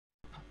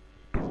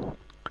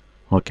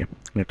Okay,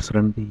 let's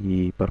run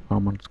the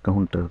performance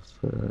counters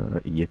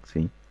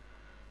exe.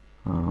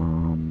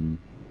 Um,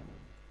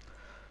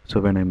 so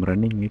when I'm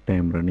running it,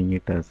 I'm running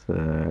it as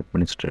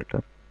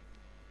administrator.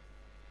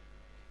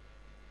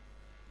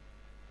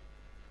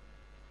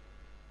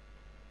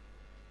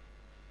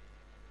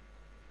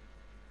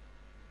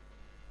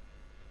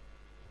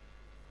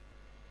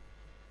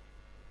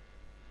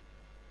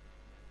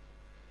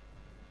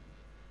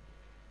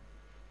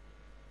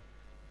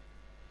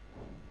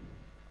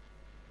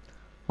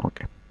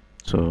 Okay,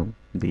 so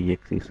the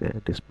exe is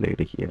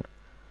displayed here.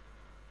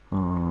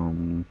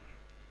 Um,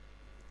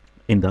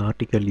 in the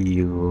article,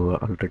 you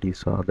already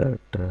saw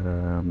that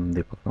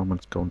the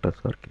performance counters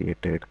are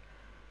created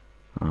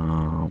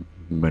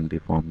when the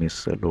form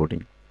is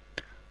loading.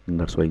 And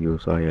that's why you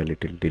saw a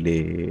little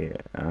delay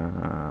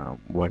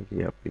while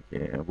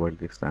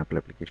the sample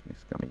application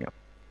is coming up.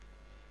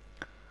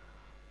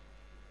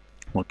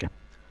 Okay,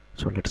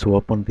 so let's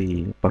open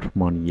the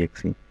performance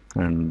exe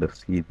and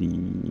see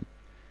the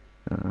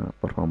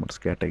performance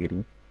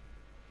category.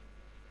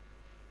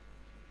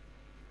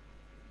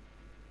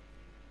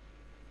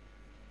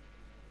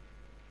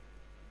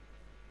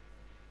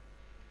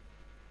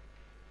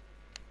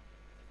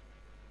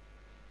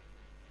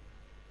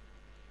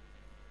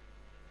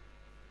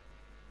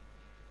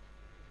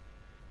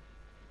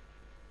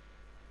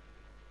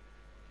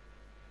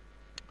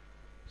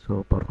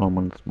 So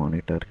performance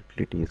monitor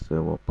utility is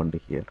opened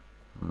here.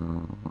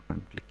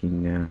 I'm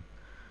clicking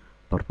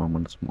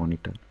performance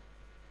monitor.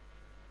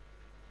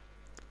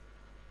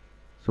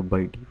 So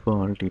by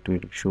default it will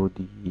show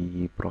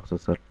the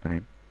processor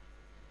time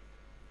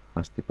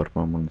as the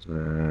performance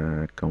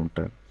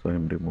counter. So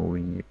I'm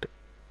removing it.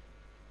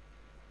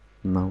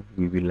 Now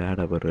we will add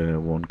our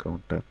own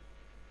counter.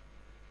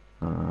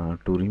 To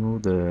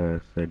remove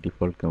the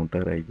default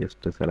counter, I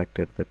just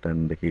selected that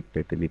and hit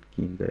the delete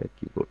key in the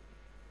keyboard.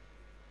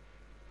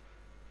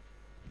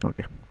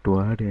 Okay,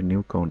 to add a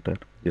new counter,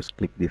 just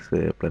click this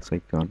plus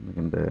icon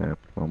in the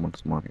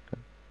performance monitor.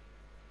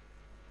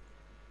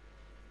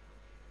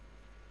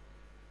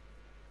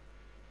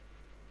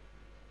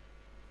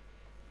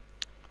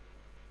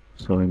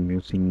 So I'm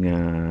using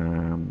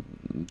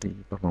the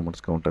performance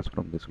counters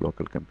from this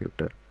local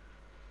computer.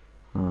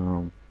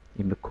 Um,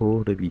 in the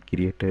code, we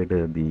created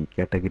the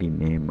category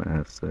name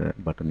as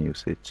button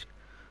usage.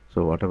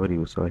 So whatever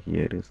you saw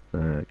here is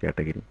the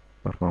category,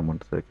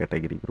 performance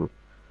category group.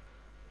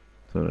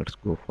 So let's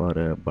go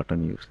for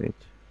button usage.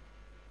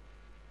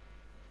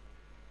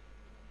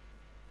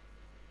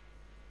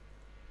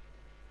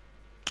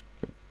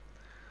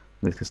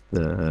 This is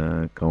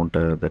the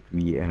counter that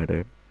we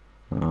added.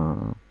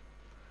 Uh,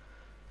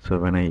 so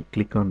when I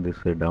click on this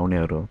down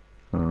arrow,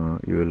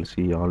 you will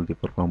see all the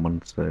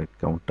performance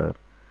counter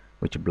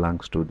which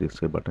belongs to this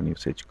button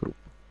usage group.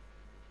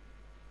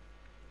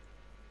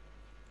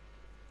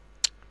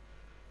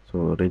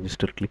 So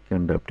register click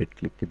and update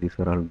click, these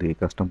are all the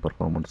custom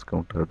performance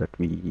counter that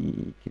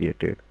we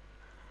created.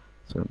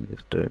 So I'm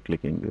just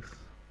clicking this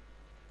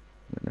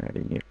and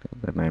adding it,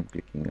 and then I'm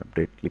clicking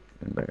update click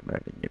and I'm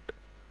adding it.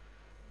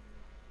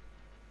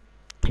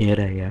 Here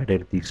I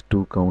added these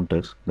two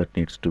counters that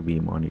needs to be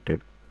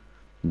monitored.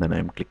 Then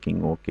I'm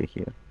clicking OK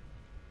here.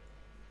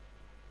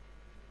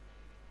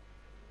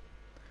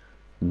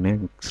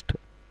 Next,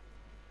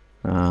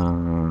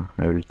 I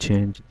will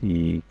change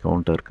the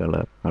counter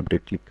color,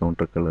 update click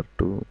counter color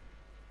to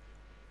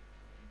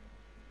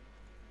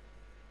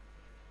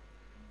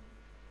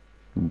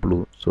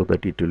blue so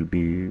that it will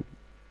be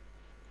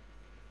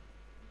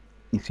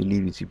easily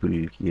visible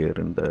here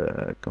in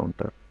the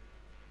counter.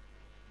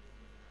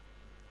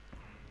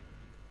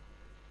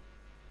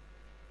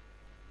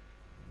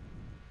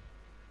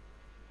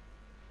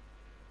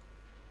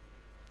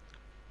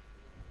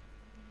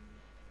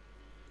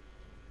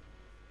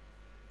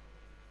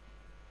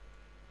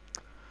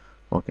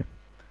 Okay,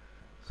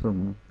 so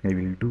I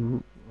will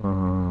do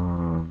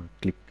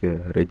click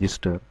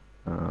register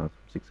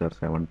 6 or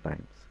 7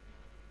 times.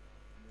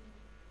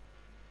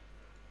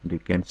 And you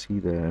can see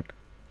that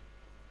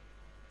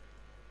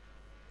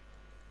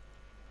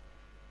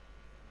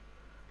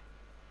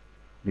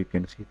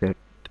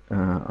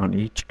on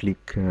each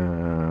click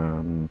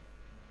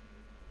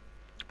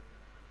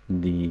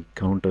the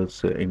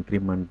counters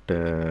increment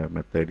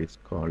method is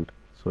called.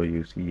 So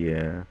you see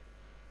a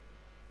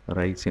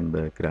rise in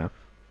the graph,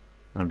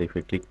 and if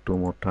I click 2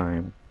 more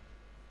times,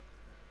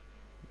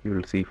 you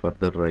will see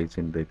further rise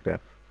in the graph.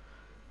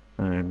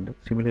 And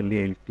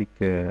similarly, I'll click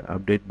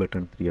update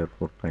button 3 or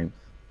 4 times,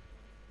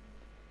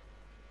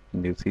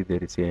 and you see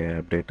there is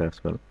a update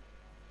as well,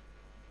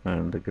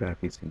 and the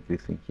graph is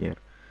increasing here.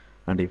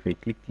 And if I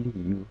click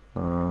leave,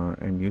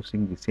 I'm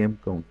using the same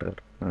counter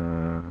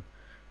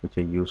which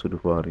I used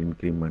for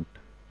increment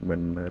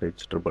when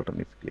register button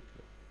is clicked.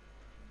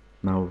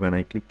 Now when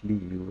I click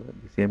leave,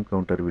 the same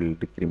counter will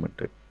decrement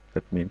it.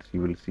 That means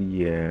you will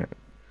see a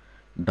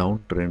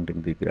downtrend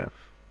in the graph.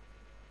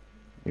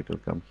 It will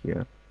come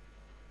here.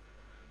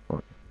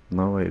 Okay.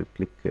 Now I will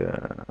click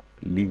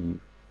leave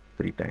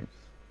 3 times.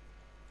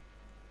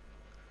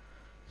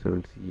 So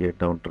we'll see a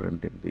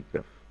downtrend in the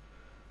graph.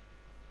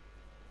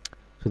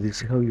 So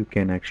this is how you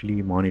can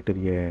actually monitor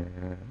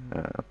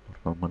a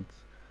performance.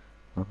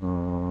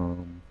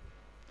 Um,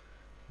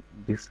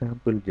 this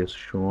sample just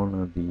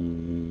shown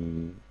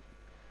the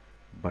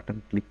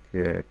button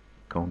click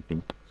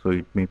counting, so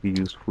it may be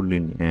useful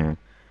in a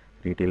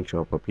retail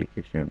shop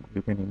application.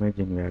 You can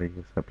imagine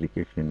various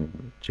application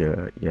in which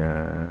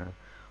a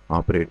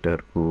operator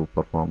who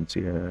performs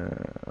a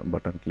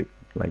button click,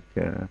 like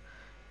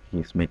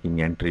he's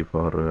making entry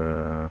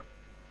for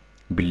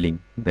billing,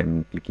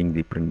 then clicking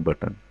the print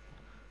button.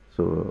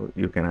 So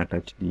you can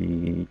attach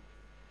the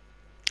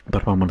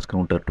performance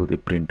counter to the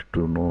print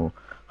to know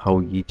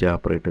how each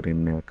operator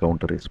in a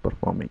counter is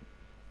performing.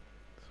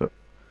 So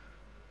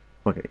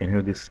okay,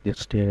 anyhow, this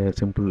just a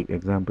simple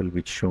example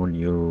which shown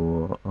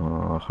you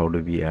how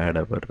do we add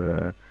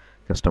our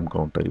custom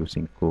counter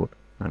using code,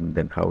 and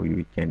then how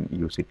you can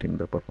use it in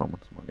the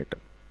performance monitor.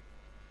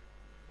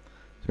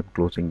 So I'm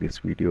closing this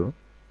video.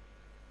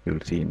 You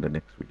will see in the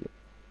next video.